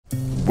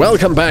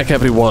Welcome back,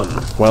 everyone.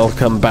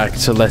 Welcome back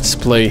to Let's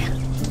Play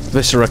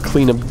Viscera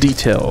Cleanup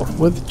Detail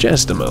with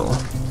Jasdamel.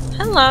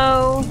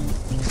 Hello.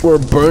 We're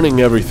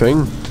burning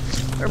everything.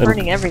 We're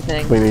burning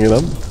everything. Cleaning it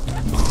up.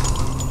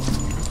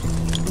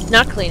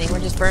 Not cleaning,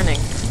 we're just burning.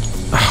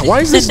 Why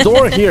is this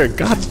door here?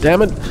 God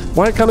damn it.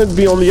 Why can't it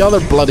be on the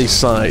other bloody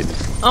side?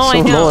 Oh, so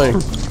I know.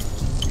 Annoying.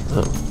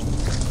 Oh.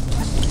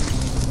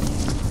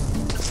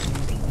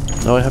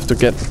 Now I have to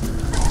get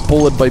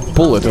bullet by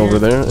bullet over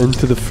there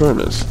into the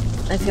furnace.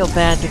 I feel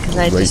bad because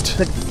I just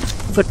put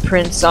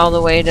footprints all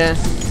the way to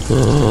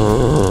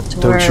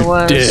where I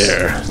was. Don't you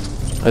dare.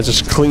 I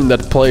just cleaned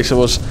that place. It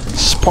was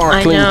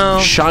sparkling,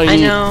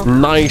 shiny,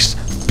 nice,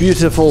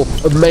 beautiful,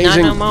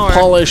 amazing,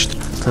 polished.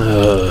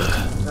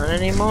 Not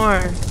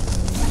anymore.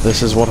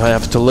 This is what I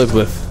have to live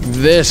with.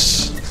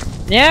 This.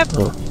 Yep.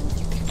 Oh.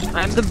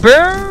 I'm the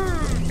burn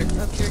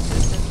of your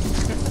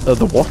existence.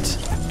 The what?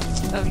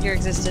 Of your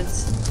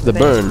existence. The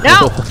burn.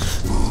 No!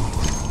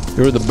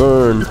 You're the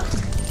burn.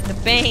 The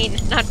bane,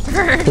 not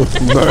burn.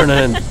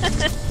 Burning.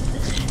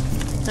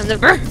 I'm the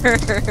burn.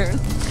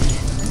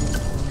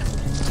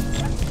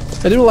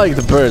 I do like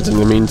the birds in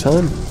the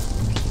meantime.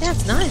 Yeah,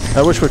 it's nice.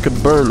 I wish we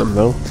could burn them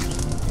though.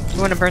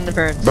 You want to burn the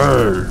bird?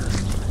 Burn.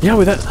 Yeah,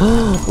 with that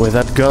with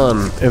that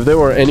gun. If there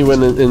were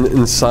anyone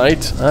in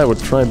sight, I would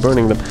try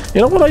burning them.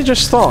 You know what I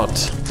just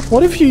thought?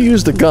 What if you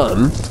use the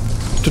gun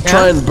to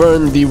try and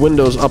burn the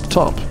windows up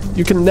top?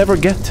 You can never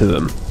get to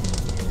them.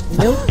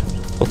 Nope.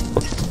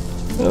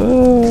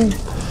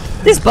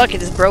 This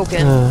bucket is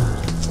broken.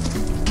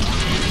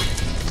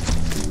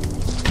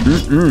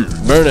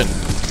 Burn it.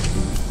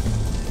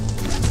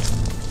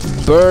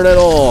 Burn it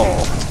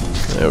all.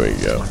 There we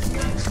go.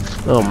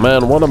 Oh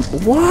man, what?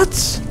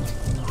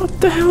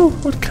 What the hell?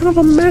 What kind of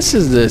a mess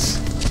is this?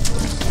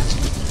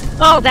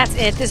 Oh, that's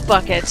it. This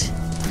bucket.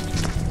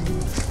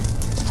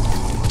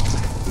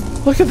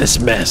 Look at this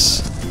mess.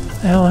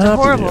 The hell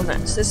happened? Horrible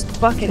mess. This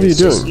bucket is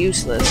just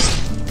useless.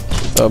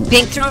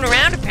 Being thrown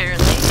around,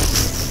 apparently.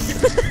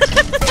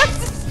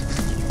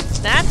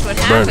 That's what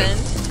happened.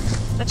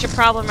 That's your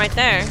problem right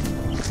there.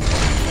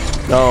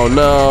 No,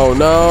 no,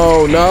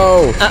 no,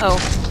 no! Uh-oh.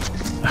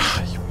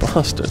 You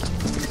bastard.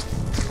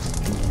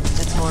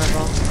 That's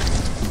horrible.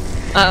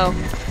 Uh-oh.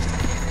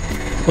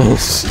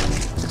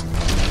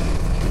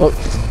 Oh,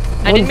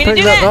 I didn't mean to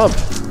do that! Up.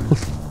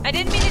 I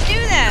didn't mean to do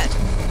that!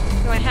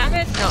 Do I have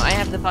it? No, I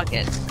have the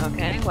bucket.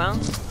 Okay, well.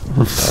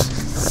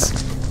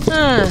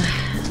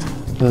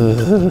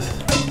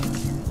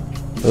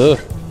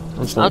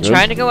 I'll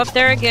try to go up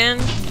there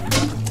again.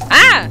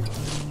 Ah!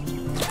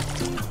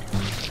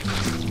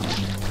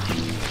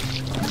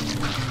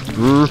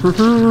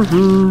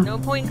 No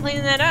point in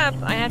cleaning that up.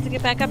 I have to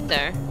get back up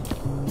there.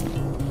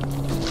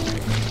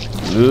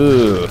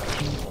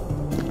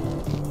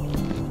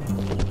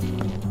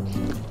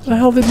 What the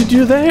hell did you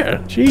do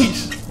there?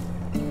 Jeez.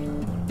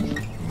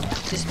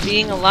 Just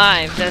being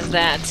alive does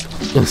that.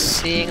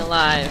 Being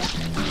alive.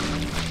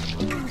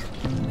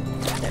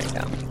 There you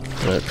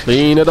go.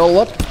 Clean it all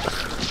up.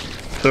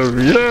 Oh,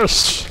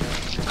 yes.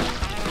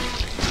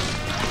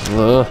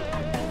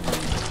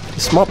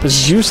 This mop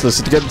is useless.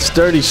 It gets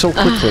dirty so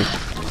quickly.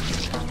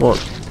 What?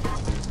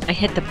 I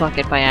hit the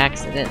bucket by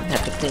accident.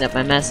 Have to clean up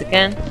my mess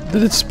again.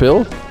 Did it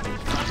spill?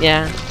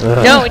 Yeah.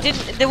 No, it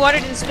didn't. The water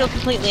didn't spill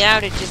completely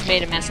out. It just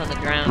made a mess on the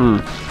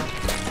ground.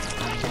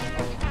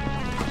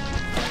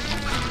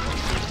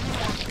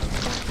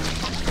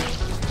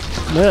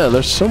 Man,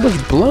 there's so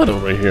much blood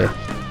over here.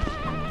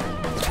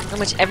 So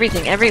much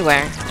everything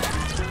everywhere.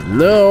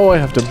 No, I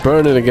have to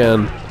burn it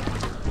again.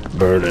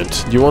 Burn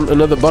it. Do you want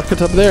another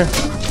bucket up there?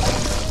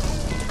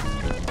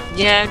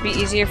 Yeah, it'd be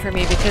easier for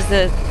me because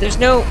there's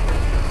no...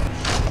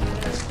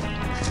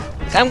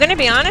 I'm gonna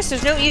be honest,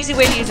 there's no easy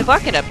way to use a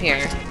bucket up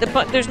here.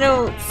 There's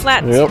no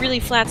flat,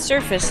 really flat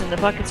surface, and the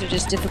buckets are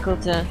just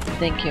difficult to...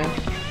 Thank you.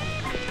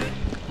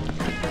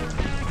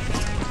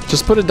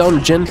 Just put it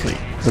down gently,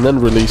 and then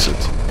release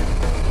it.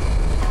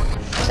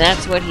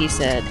 That's what he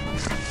said.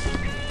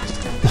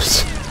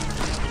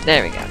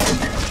 There we go.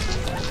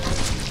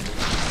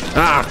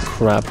 Ah,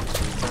 crap.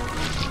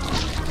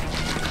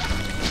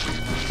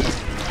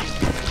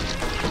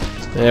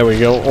 There we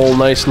go, all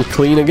nice and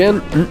clean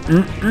again.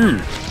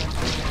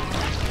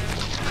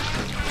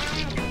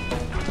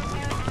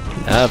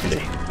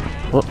 Lovely.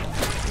 What?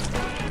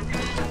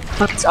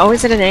 It's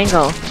always at an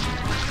angle.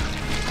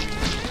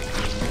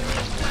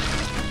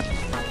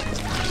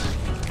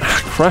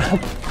 Ah,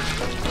 crap.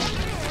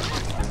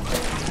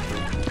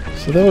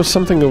 So there was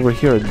something over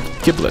here, a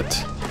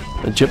giblet.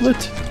 A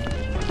giblet?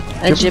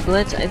 A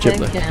giblet, I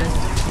think, yeah.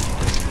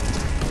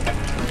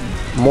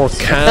 More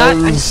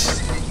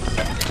cans.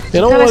 You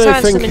know what I saw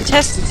think? Some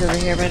intestines over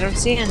here, but I don't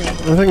see any.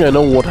 I think I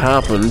know what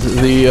happened.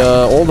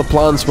 All the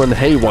plants went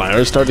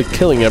haywire, started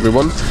killing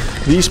everyone.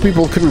 These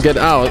people couldn't get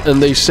out,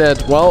 and they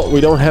said, "Well, we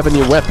don't have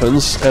any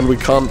weapons, and we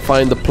can't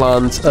find the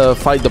plants,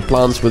 fight the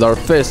plants with our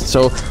fists.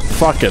 So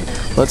fuck it.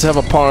 Let's have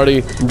a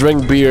party,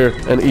 drink beer,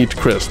 and eat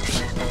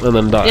crisps, and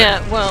then die."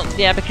 Yeah, well,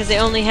 yeah, because they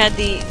only had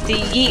the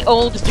ye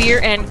old beer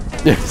and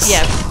Yes.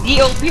 Yeah, ye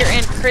old beer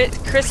and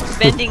crisp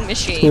vending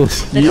machine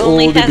that Ye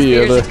only olde has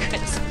beers beer. and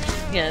crisp.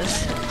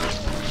 Yes.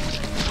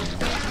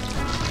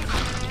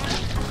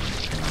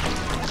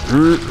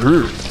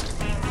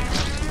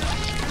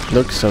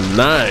 Looks so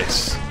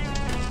nice.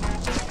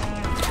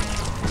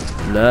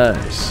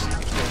 Nice.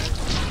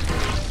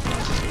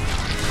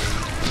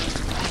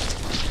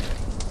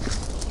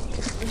 I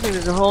think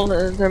there's a whole.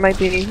 There might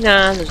be.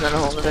 Nah, there's not a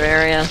whole other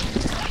area.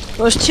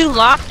 Well, there's 2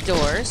 locked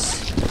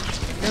doors.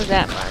 I know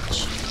that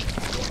much.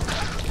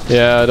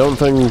 Yeah, I don't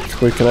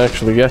think we can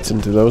actually get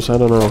into those. I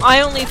don't know.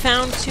 I only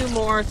found 2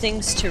 more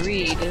things to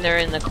read, and they're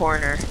in the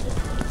corner.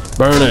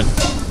 Burn it.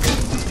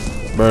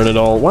 Burn it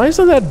all. Why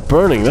isn't that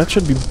burning? That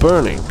should be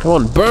burning. Come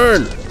on,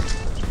 burn!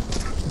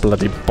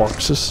 Bloody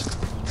boxes.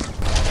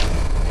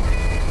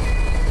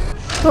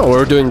 Oh,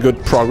 we're doing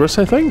good progress,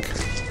 I think.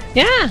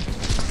 Yeah.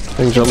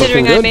 Things are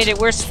looking Considering good. I made it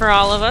worse for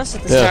all of us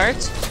at the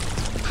start.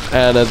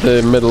 And at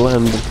the middle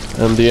and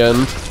the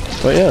end.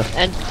 But yeah.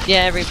 And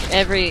yeah,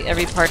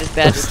 every part is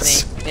bad with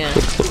me. Yeah.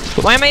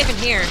 Why am I even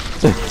here?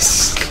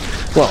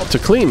 Well, to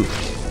clean.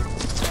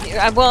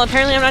 Well,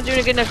 apparently I'm not doing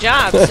a good enough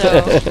job,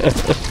 so...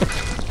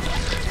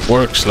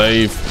 Work,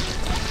 slave.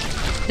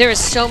 There is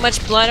so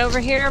much blood over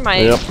here,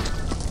 my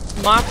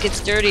mop gets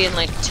dirty in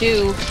like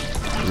 2.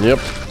 Yep.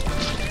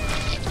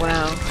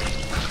 Wow.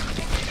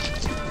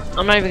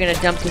 I'm not even gonna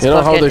dump this bucket. You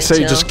know how they say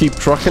just keep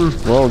trucking?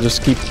 Well,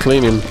 just keep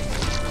cleaning.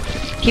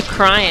 Keep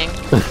crying.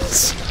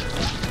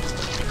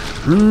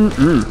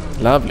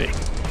 Lovely.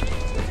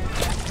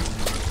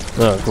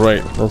 Oh,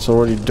 great. That's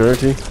already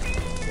dirty.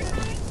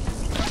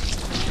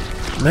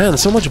 Man,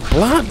 so much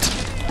blood.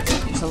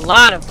 It's a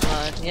lot of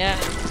blood, yeah.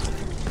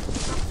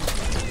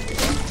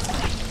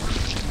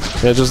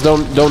 Yeah, just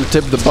don't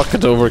tip the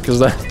bucket over, because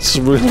that's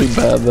really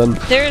bad then.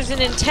 There's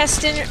an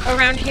intestine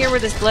around here where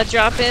this blood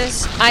drop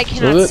is. I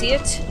cannot see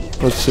it.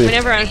 Let's see.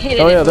 Whenever I hit it.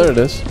 Oh yeah, there it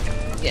is.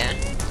 Yeah.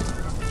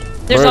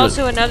 There's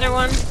also another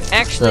one,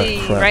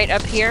 actually right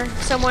up here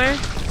somewhere.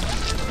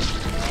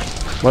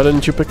 Why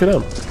didn't you pick it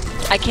up?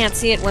 I can't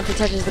see it once it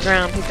touches the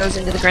ground. It goes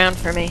into the ground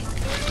for me.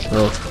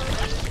 Oh.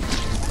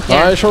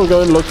 Yeah. I shall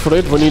go and look for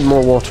it. We need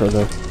more water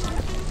though.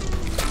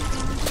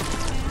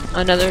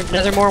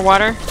 Another more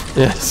water?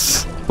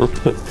 Yes.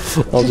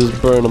 I'll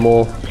just burn them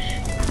all.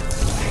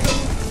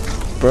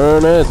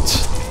 Burn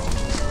it.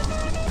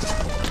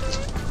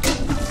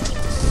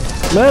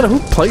 Man, who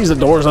plays the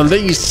doors on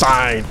these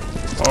side?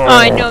 Oh,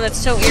 I know, that's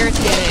so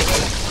irritating.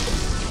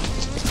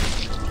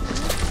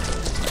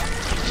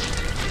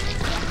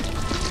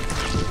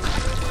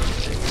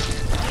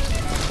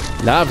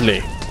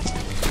 Lovely.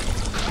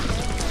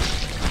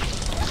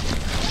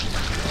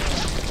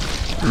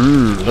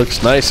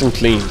 Looks nice and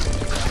clean.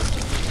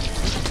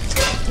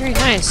 Very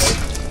nice.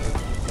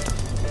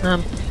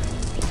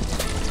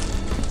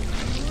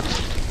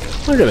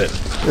 Look at it.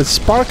 It's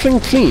sparkling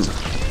clean.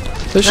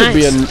 There should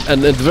be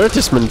an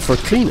advertisement for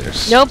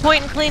cleaners. No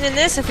point in cleaning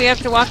this if we have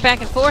to walk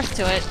back and forth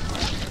to it.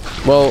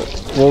 Well,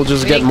 we'll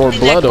just get more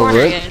blood over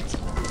it.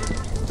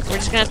 We're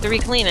just gonna have to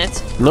re-clean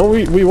it. No,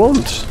 we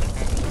won't.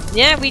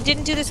 Yeah, we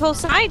didn't do this whole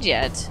side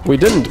yet. We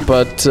didn't,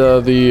 but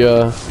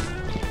the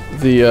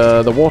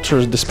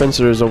water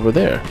dispenser is over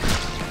there.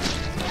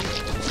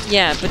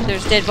 Yeah, but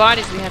there's dead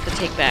bodies we have to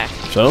take back.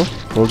 So,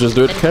 we'll just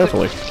do it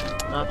carefully.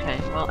 Okay,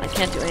 well, I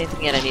can't do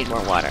anything yet. I need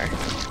more water.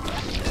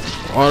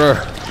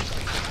 Water.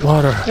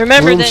 Water.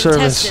 Remember Room the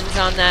service. intestines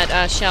on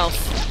that shelf.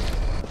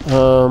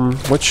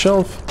 Which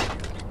shelf?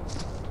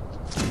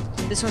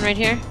 This one right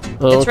here?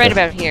 Oh, it's right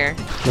about here.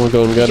 We'll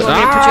go and get Do it. you want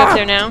me to put you up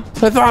there now?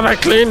 I thought I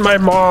cleaned my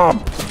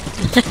mop!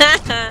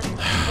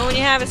 Well, when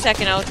you have a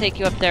second, I'll take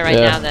you up there right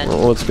now then.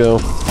 Well, let's go.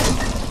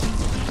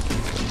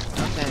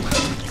 Okay.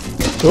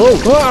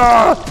 Oh!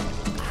 Ah!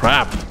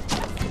 Crap.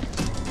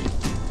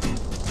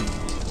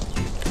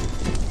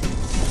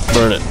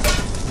 Burn it.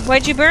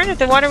 Why'd you burn it?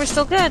 The water was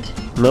still good.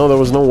 No, there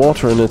was no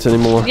water in it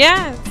anymore.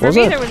 Yeah, for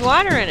me there was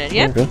water in it,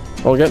 yep. Okay.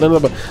 I'll get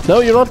another. No,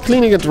 you're not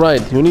cleaning it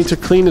right. You need to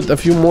clean it a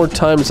few more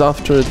times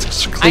after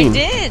it's clean. I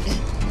did.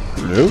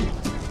 No?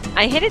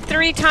 I hit it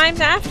 3 times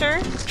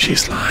after.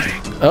 She's lying.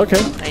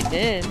 Okay. I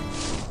did.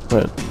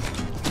 Right.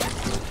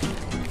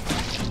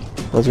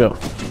 Let's go.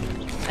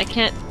 I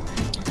can't.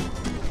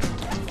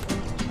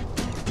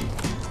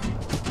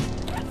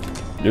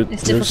 You're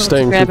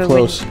staying too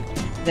close.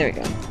 There we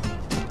go.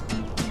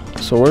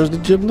 So where's the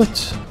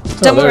giblets?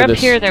 Somewhere up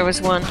here there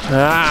was one.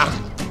 Ah!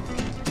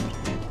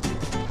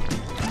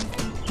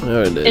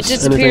 There it is. It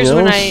disappears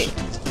when I...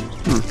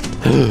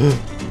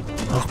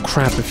 Oh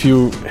crap, if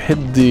you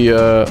hit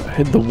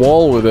the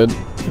wall with it,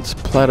 it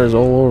splatters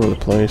all over the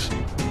place.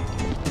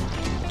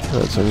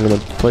 Alright, so I'm gonna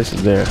place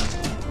it there.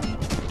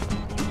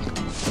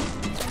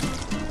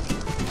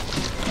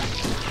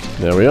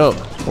 There we go.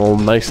 All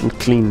nice and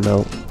clean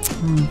now.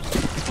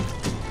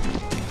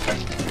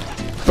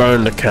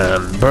 Burn the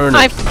can. Burn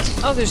it.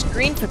 Oh, there's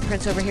green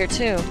footprints over here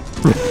too.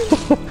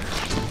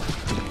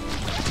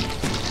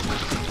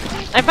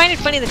 I find it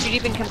funny that you'd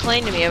even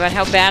complain to me about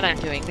how bad I'm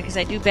doing, because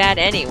I do bad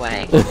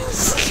anyway.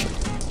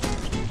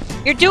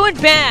 You're doing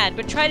bad,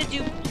 but try to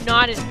do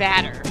not as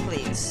badder,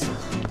 please.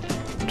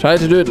 Try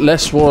to do it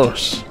less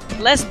worse.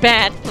 Less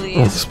bad, please.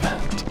 Less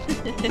bad.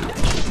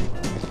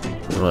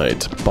 Right,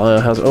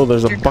 biohazard. Oh,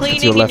 there's a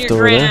bucket you left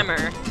over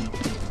there.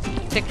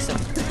 Fix them.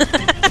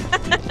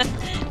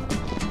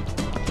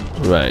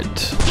 Right.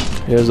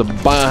 Here's a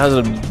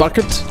biohazard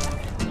bucket,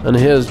 and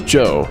here's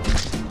Joe.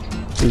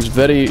 He's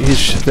very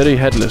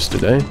headless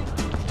today.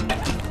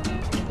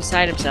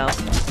 Beside himself.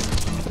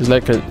 He's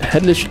like a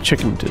headless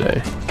chicken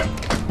today.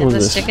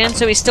 Headless chicken?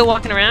 So he's still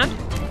walking around?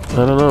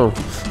 I don't know.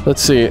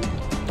 Let's see.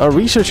 Our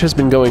research has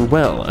been going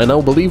well. I now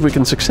believe we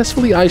can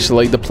successfully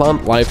isolate the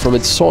plant life from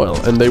its soil,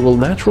 and they will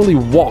naturally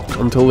walk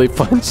until they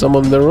find some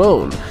of their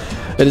own.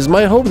 It is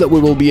my hope that we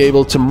will be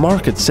able to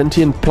market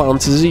sentient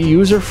plants as a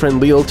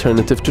user-friendly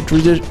alternative to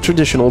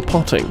traditional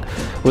potting.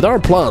 With our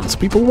plants,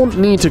 people won't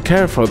need to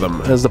care for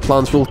them, as the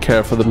plants will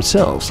care for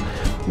themselves.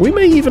 We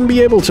may even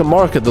be able to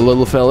market the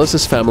little fellas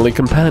as family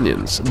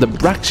companions. The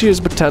Braxias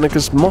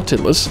botanicus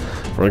motilus,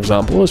 for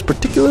example, is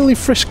particularly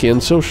frisky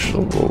and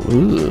social.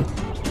 Ugh.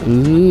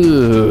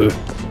 Ugh.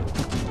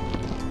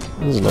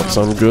 This does not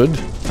sound good.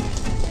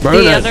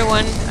 Burn the other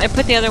one, I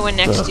put the other one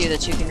next to you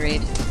that you can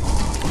read.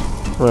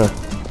 Where?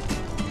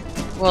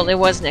 Well, it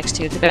was next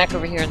to you. It's back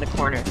over here in the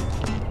corner.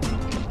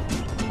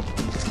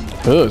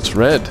 Oh, it's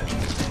red.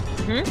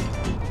 Hmm?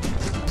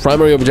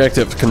 Primary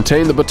objective: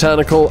 contain the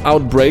botanical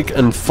outbreak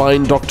and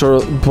find Dr.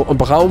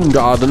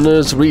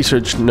 Baumgartner's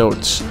research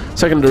notes.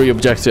 Secondary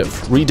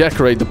objective: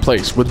 redecorate the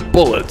place with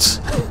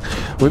bullets.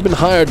 We've been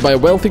hired by a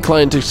wealthy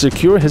client to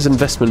secure his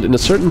investment in a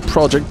certain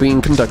project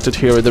being conducted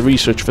here at the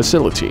research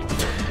facility.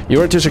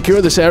 You are to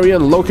secure this area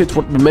and locate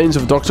what remains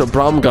of Dr.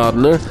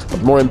 Baumgartner,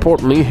 but more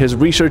importantly, his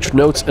research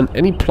notes and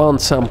any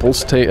plant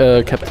samples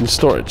kept in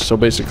storage. So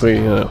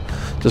basically,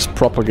 just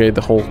propagate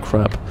the whole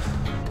crap.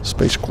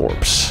 Space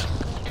Corpse.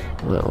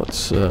 Well,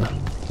 let's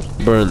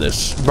burn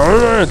this.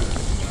 Burn it!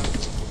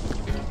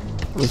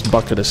 This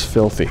bucket is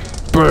filthy.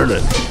 Burn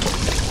it!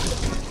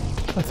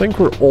 I think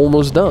we're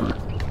almost done.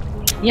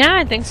 Yeah,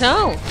 I think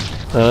so.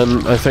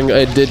 And I think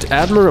I did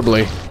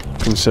admirably,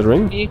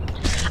 considering.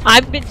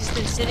 I've just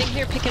been sitting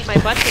here picking my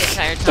butt the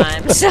entire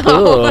time,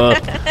 so...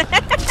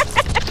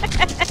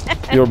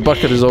 Your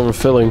bucket is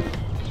overfilling.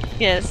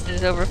 Yes, it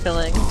is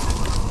overfilling.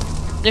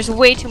 There's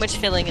way too much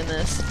filling in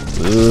this.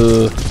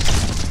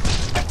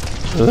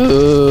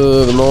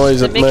 The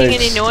noise it makes. Is it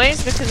making any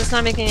noise? Because it's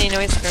not making any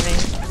noise for me.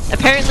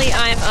 Apparently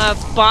I'm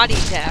body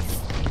deaf.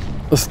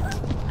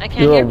 I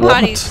can't hear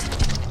bodies.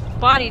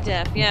 Body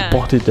deaf, yeah.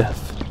 Body deaf.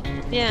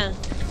 Yeah.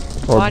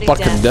 Or body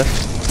bucket deaf.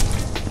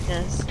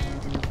 Yes.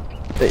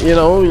 You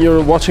know,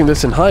 you're watching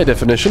this in high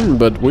definition,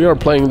 but we are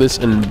playing this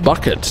in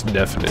bucket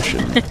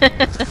definition.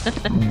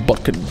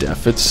 Bucket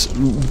def. It's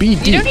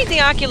BD. You don't need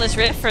the Oculus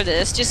Rift for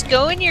this. Just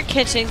go in your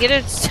kitchen, get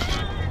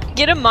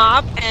a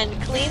mop,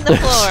 and clean the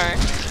floor.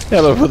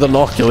 Yeah, but with an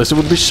Oculus, it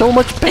would be so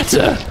much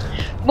better.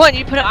 What?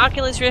 You put an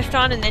Oculus Rift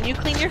on and then you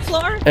clean your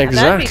floor?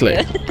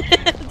 Exactly.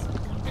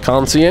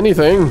 Can't see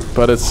anything,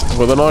 but it's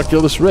with an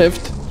Oculus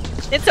Rift.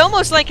 It's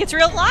almost like it's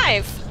real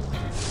life.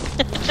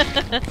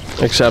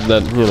 Except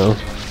that, you know,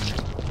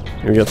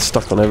 you get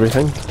stuck on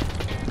everything.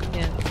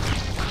 Yeah.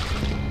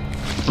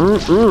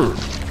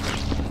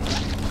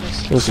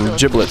 There's some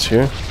giblets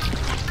here.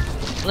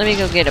 Let me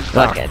go get a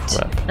bucket.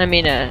 I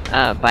mean a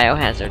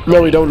biohazard.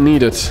 No, we don't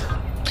need it.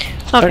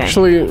 Okay.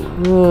 Actually,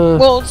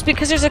 well, it's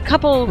because there's a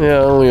couple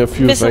only a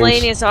few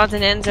miscellaneous odds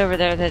and ends over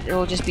there that it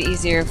will just be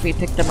easier if we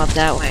pick them up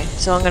that way.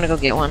 So I'm gonna go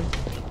get one.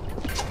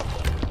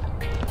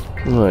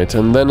 Right,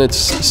 and then it's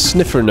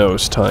sniffer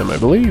nose time, I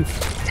believe.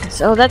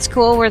 So that's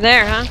cool. We're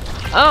there, huh?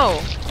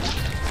 Oh.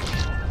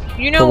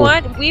 You know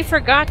what? We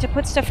forgot to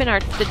put stuff in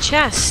the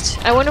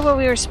chest. I wonder what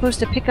we were supposed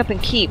to pick up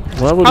and keep.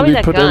 Why would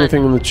we put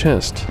anything in the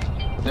chest?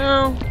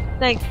 No,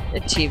 like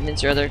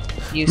achievements or other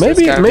useless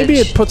garbage. Maybe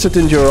it puts it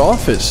in your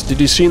office. Did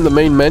you see in the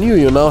main menu?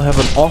 You now have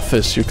an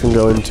office you can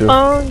go into.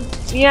 Oh,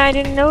 yeah, I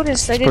didn't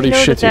notice. I didn't know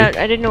shitty.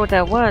 I didn't know what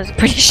that was.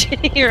 Pretty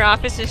shitty. Your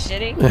office is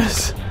shitty.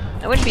 Yes.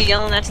 I wouldn't be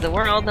yelling that to the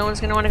world. No one's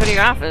gonna want to go to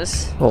your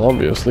office. Well,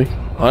 obviously,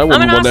 I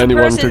wouldn't want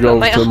anyone to go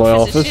to my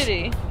office. Is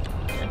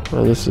shitty.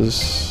 Well, this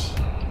is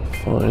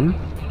fine.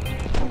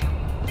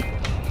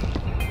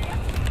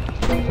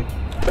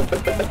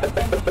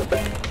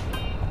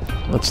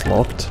 That's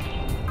locked.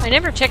 I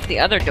never checked the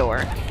other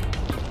door.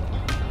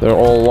 They're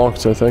all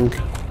locked, I think.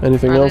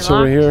 Anything else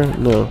over here?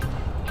 No.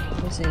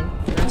 Let me see. I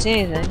don't see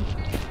anything.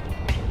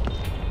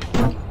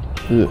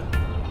 Ugh.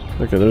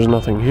 Okay, there's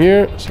nothing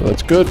here, so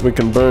that's good. We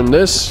can burn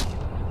this.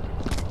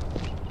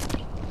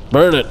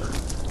 Burn it!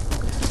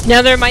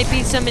 Now there might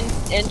be some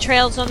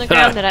entrails on the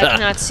ground that I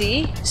cannot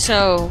see,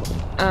 so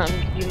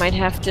you might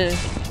have to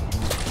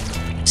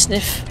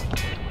sniff.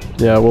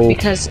 Yeah,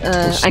 because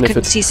I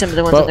couldn't see some of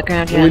the ones on the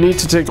ground yet. We need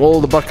to take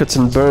all the buckets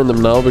and burn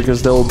them now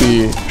because they'll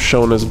be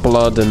shown as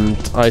blood and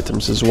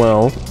items as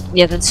well.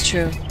 Yeah, that's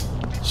true.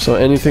 So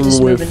anything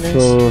with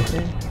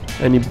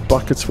any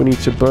buckets we need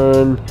to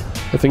burn.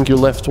 I think you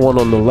left one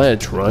on the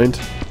ledge, right?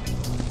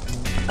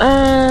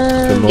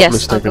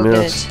 Yes, I'll go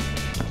get it.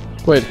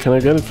 Wait, can I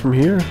get it from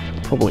here?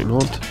 Probably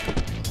not.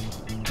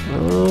 I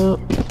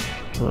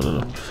don't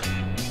know.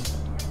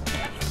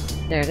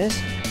 There it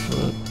is.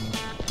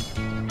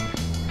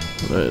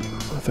 Right.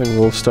 I think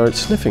we'll start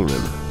sniffing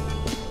them.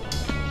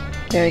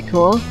 Very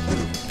cool.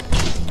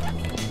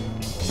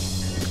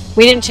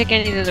 We didn't check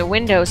any of the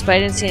windows, but I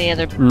didn't see any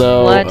other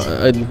blood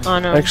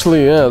on them.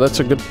 Actually, yeah, that's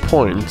a good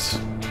point.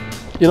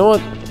 You know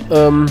what?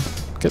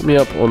 Get me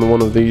up on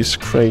one of these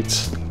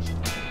crates.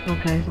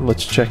 Okay.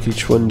 Let's check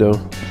each window.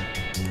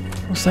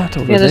 What's that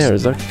over there?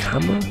 Is that a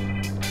camera?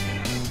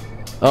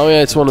 Oh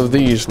yeah, it's one of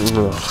these.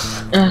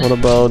 What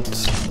about...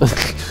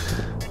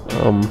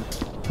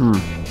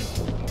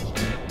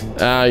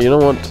 you know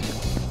what?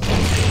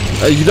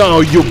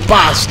 You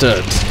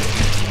bastard!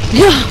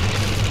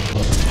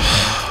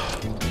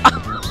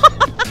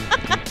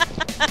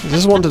 I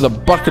just wanted a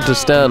bucket to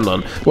stand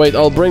on. Wait,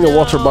 I'll bring a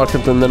water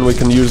bucket and then we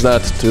can use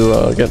that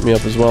to get me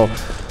up as well.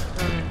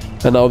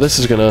 And now this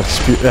is gonna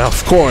spew. Yeah,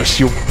 of course,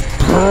 you.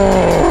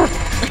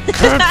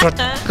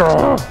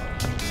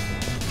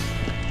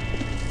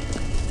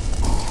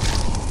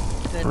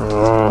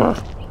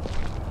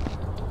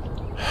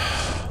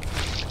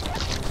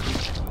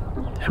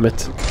 Damn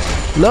it.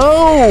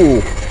 No!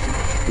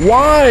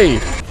 Why?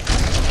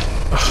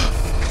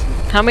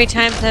 How many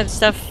times has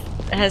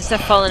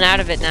stuff fallen out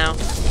of it now?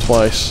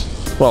 Twice.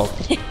 Well,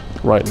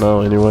 right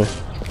now anyway.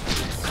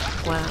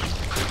 Wow.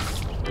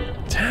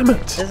 Damn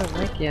it. It doesn't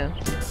like you.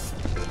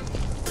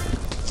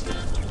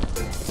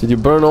 Did you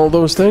burn all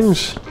those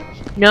things?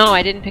 No,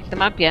 I didn't pick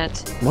them up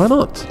yet. Why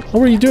not?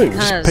 What were you doing?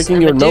 Just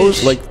picking your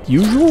nose like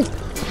usual?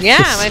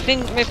 Yeah, my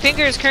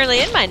finger is currently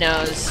in my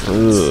nose.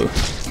 Ugh.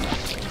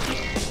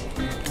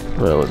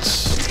 Well,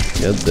 let's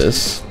get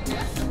this.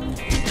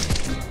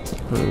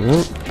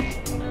 You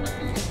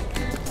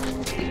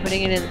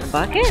putting it in the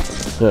bucket?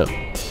 Yeah.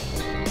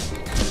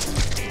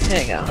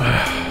 There you go.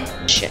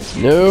 Shit.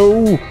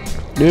 No!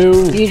 No!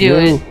 You do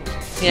it.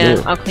 Yeah,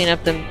 No. I'll clean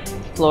up the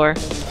floor.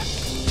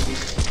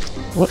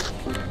 What?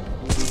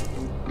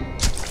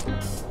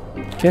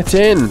 Get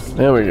in!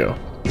 There we go.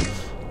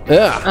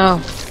 Yeah!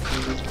 Oh.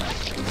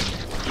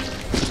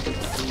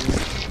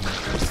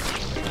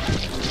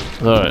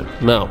 Alright,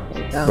 now.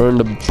 Burn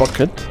the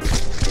bucket.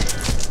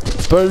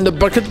 Burn the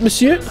bucket,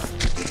 monsieur!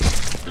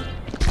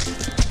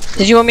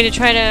 Did you want me to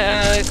try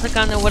to click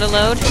on the what a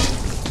load?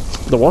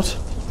 The what?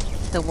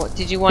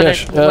 Did you want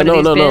to?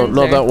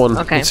 No, that one.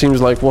 Okay. It seems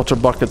like water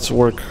buckets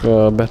work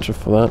better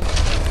for that.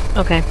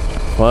 Okay.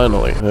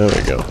 Finally, there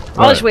we go.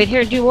 I'll just wait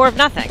here and do more of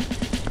nothing.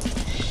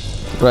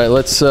 Right,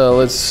 let's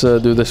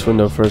do this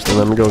window first, and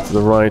then go to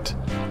the right.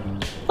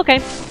 Okay.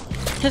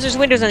 Because there's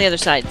windows on the other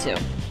side too.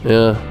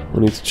 Yeah,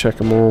 we need to check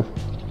them all.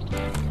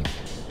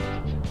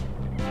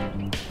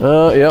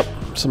 Yep,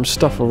 some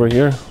stuff over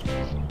here.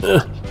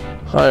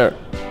 Higher.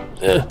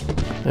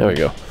 There we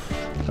go.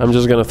 I'm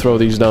just gonna throw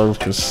these down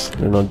because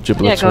they're not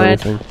giblets or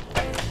anything.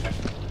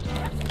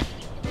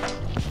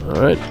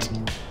 Alright.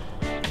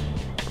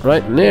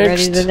 Right, next.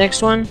 Ready to the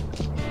next one?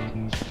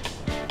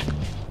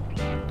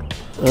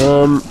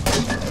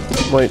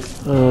 Wait.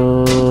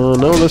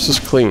 No, this is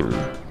clean.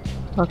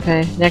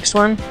 Okay, next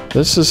one?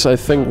 This is, I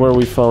think, where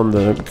we found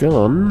the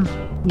gun.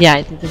 Yeah,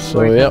 I think this is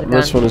where we found the gun.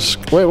 This one is...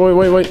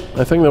 Wait.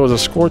 I think there was a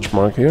scorch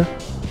mark here.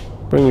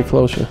 Bring me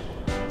closer.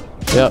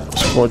 Yeah,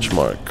 scorch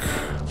mark.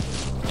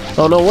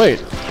 Oh, no,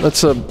 wait.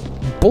 That's a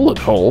bullet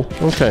hole.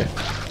 Okay.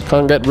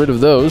 Can't get rid of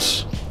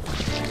those.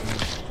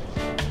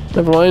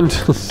 Never mind.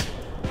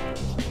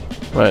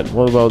 Right,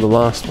 what about the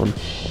last one?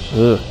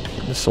 Ugh,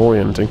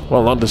 disorienting.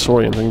 Well, not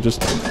disorienting,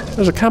 just...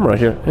 There's a camera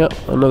here. Yeah,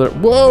 another...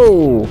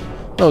 Whoa!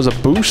 That was a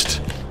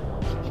boost.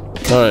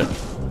 Alright.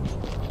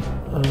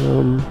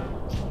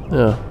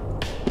 Yeah.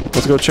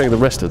 Let's go check the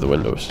rest of the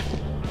windows.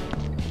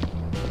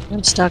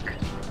 I'm stuck.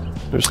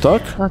 You're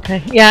stuck?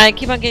 Okay. Yeah, I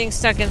keep on getting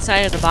stuck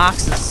inside of the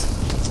boxes.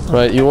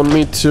 Right, you want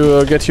me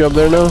to get you up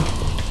there now?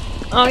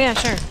 Oh, yeah,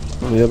 sure.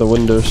 The other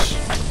windows.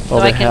 So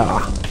I can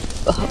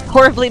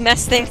horribly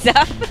mess things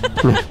up.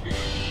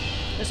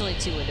 There's only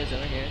 2 windows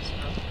over here,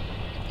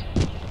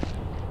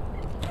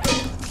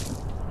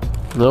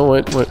 so... No,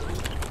 wait.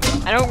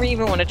 I don't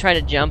even want to try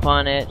to jump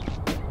on it.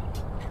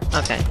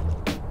 Okay.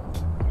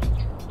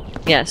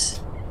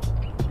 Yes.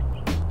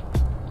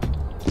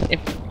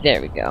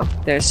 There we go.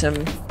 There's some...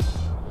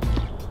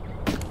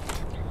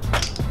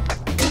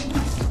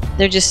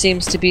 There just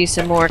seems to be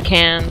some more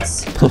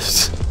cans. And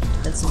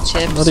some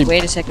chips.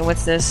 Wait a second,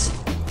 what's this?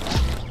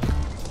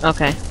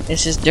 Okay,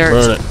 it's just dirt.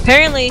 Burn it.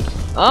 Apparently...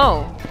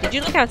 Oh, did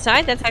you look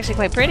outside? That's actually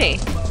quite pretty.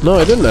 No,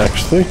 I didn't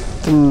actually.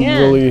 Didn't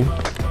really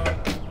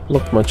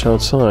look much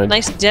outside.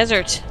 Nice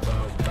desert.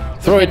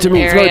 Throw it to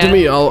me, throw it to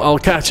me. I'll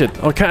catch it.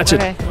 I'll catch it.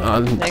 There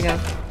you go.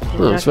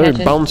 It's very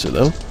bouncy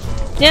though.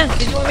 Yeah,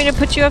 did you want me to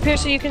put you up here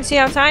so you can see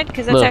outside?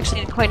 Because that's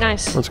actually quite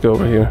nice. Let's go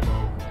over here.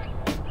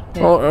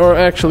 Yeah. Or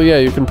actually, yeah,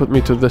 you can put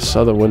me to this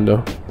other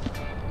window.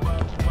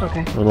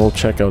 Okay. And I'll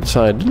check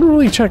outside. Didn't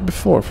really check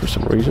before for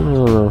some reason. I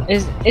don't know.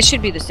 It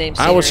should be the same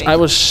scenery. I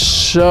was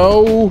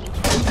so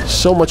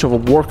much of a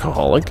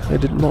workaholic. I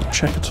did not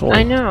check at all.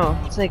 I know.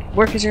 It's like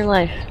work is your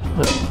life.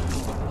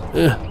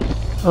 Yeah.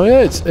 Oh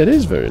yeah, it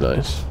is very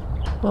nice.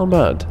 Not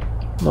bad.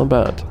 Not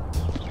bad.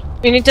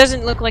 mean, it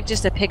doesn't look like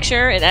just a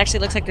picture. It actually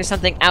looks like there's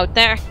something out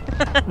there.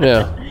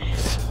 Yeah.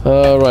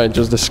 Right,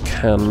 just this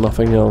can,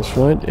 nothing else,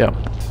 right? Yeah.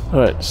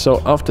 Alright,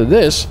 so after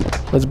this,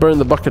 let's burn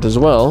the bucket as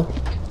well.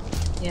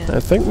 Yeah. I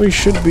think we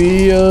should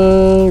be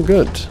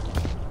good.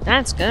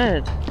 That's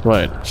good.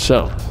 Right,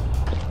 so.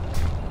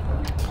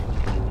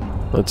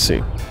 Let's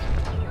see.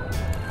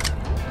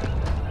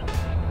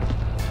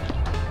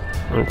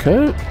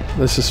 Okay,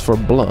 this is for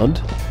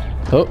blood.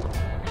 Oh.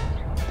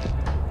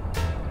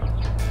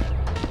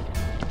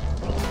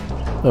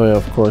 Oh yeah,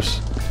 of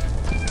course.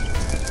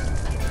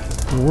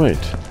 Oh, wait.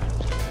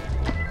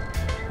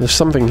 There's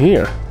something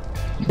here.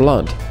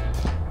 Blood.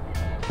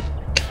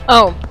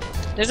 Oh,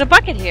 there's a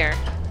bucket here.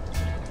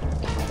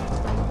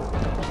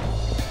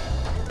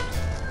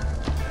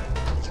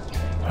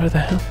 Where the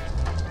hell?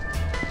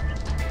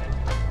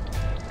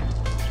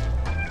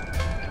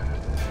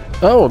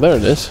 Oh, there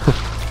it is.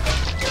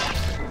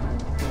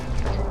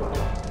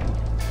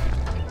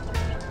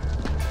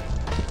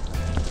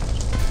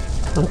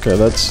 Okay,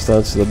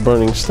 that's the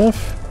burning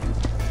stuff.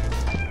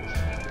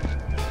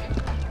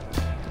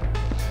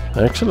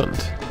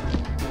 Excellent.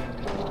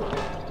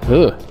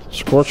 Ugh,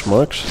 scorch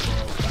marks.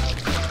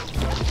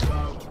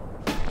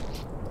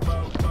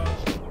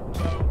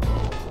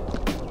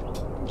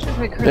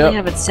 I currently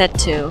have it set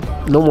to.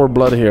 No more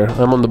blood here.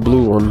 I'm on the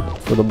blue one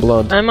for the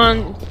blood. I'm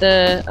on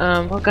the,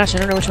 oh gosh, I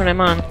don't know which one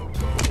I'm on.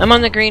 I'm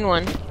on the green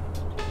one.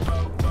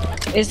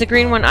 Is the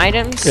green one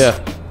items? Yeah.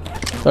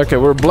 Okay,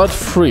 we're blood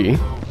free.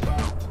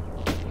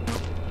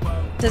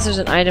 It says there's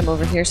an item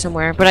over here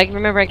somewhere, but I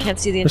remember I can't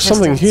see the There's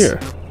intestines. something here.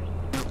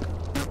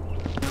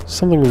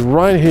 Something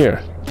right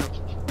here.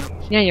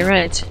 Yeah, you're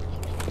right.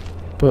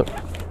 But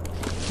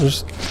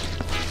there's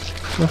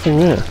nothing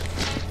there.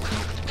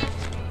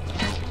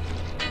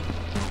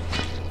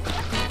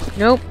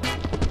 Nope.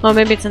 Oh,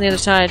 maybe it's on the other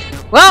side.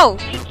 Whoa!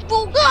 You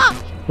fooled up!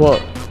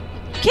 What?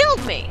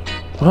 Killed me!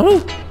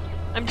 Huh?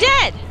 I'm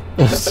dead!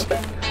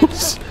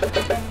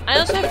 I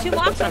also have 2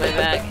 mobs on my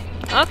back.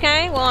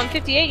 Okay, well, I'm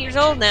 58 years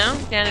old now.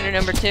 Janitor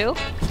number 2.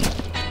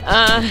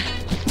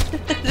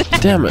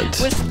 Damn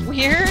it. Was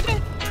weird.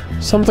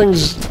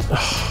 Something's...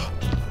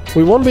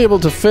 We won't be able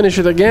to finish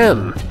it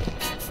again.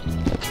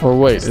 Or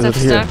wait, is it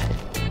here? Stuck.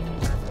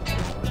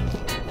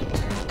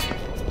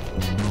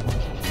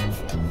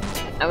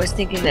 I was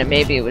thinking that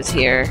maybe it was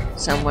here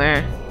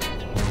somewhere.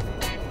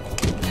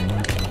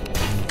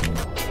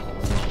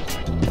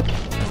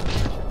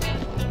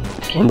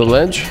 On the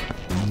ledge?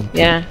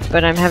 Yeah,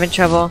 but I'm having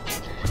trouble.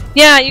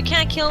 Yeah, you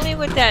can't kill me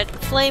with that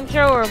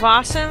flamethrower of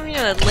awesome, you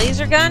know, that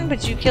laser gun,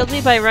 but you killed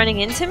me by running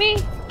into me?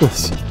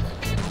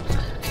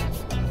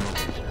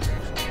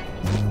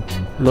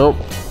 Nope.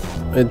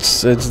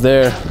 It's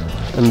there.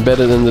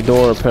 Embedded in the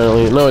door,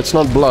 apparently. No, it's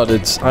not blood,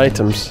 it's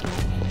items.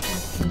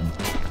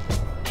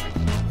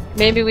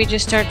 Maybe we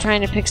just start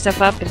trying to pick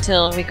stuff up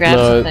until we grab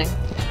something.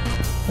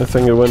 I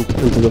think it went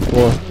into the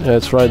floor. Yeah,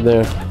 it's right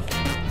there.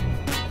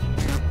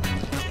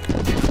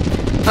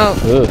 Oh,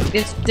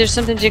 there's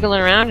something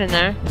jiggling around in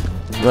there.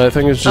 I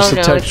think it's just a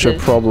texture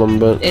problem,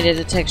 but... It is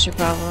a texture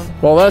problem.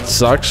 Well, that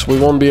sucks. We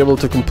won't be able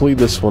to complete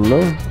this one,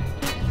 no?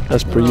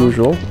 As per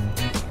usual.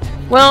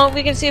 Well,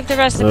 we can see if the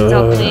rest of it's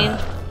all clean.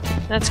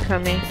 That's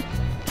crummy.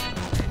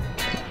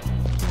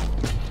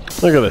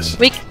 Look at this.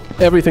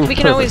 Everything we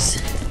can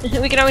always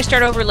we can always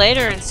start over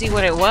later and see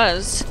what it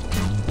was.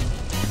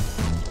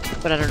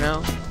 But I don't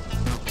know.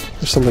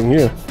 There's something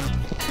here.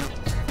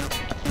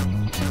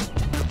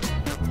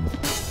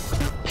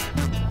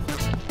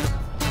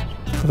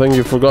 I think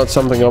you forgot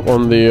something up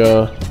on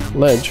the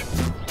ledge.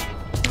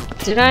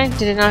 Did I?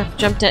 Did it not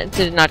jump down?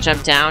 Did it not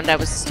jump down? That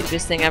was the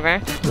stupidest thing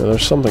ever. Yeah,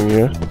 there's something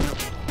here.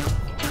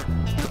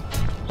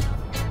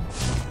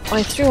 Oh,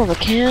 I threw all the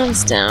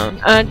cans down.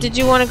 Did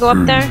you want to go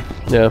up there?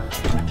 Yeah.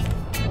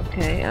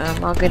 Okay,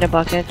 I'll get a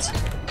bucket.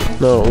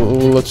 No,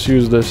 let's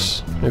use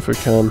this if we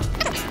can.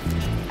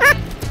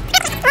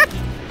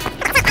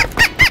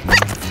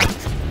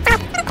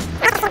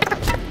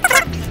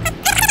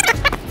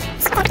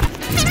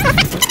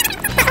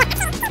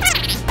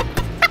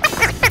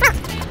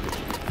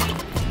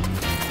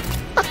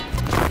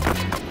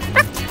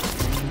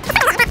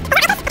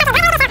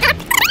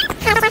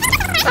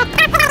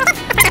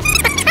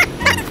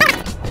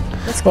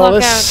 Well,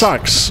 this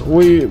sucks.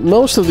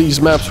 Most of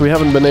these maps we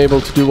haven't been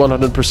able to do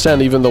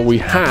 100%, even though we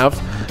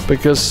have,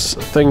 because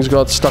things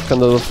got stuck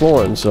under the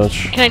floor and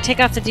such. Can I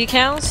take off the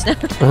decals?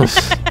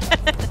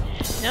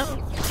 No?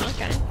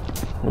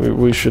 Okay.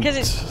 We should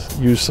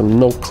use some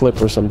no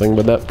clip or something,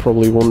 but that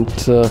probably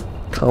won't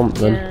count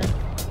then. Yeah.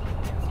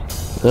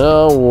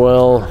 Oh,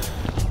 well.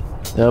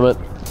 Damn it.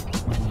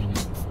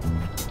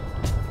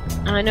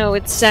 I know,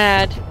 it's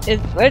sad.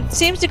 It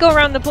seems to go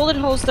around the bullet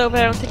holes though,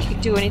 but I don't think you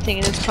can do anything,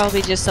 and it's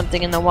probably just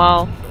something in the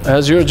wall.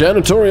 As your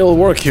janitorial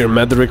work here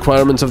met the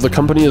requirements of the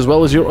company as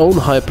well as your own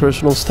high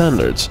personal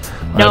standards.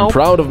 No. I'm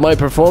proud of my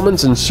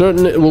performance and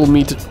certain it will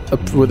meet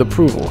with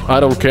approval. I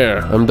don't care.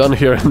 I'm done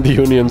here and the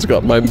union's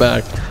got my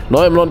back. No,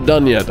 I'm not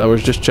done yet. I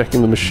was just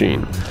checking the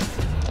machine.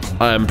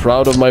 I am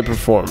proud of my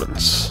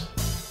performance.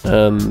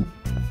 And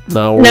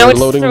Now we're Now it's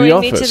loading the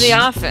throwing me office. to the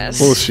office.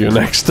 We'll see you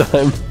next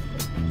time.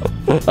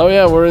 Oh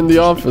yeah, we're in the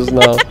office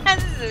now.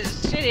 This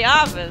is a shitty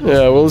office.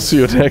 Yeah, we'll see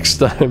you next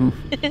time.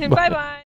 Bye bye.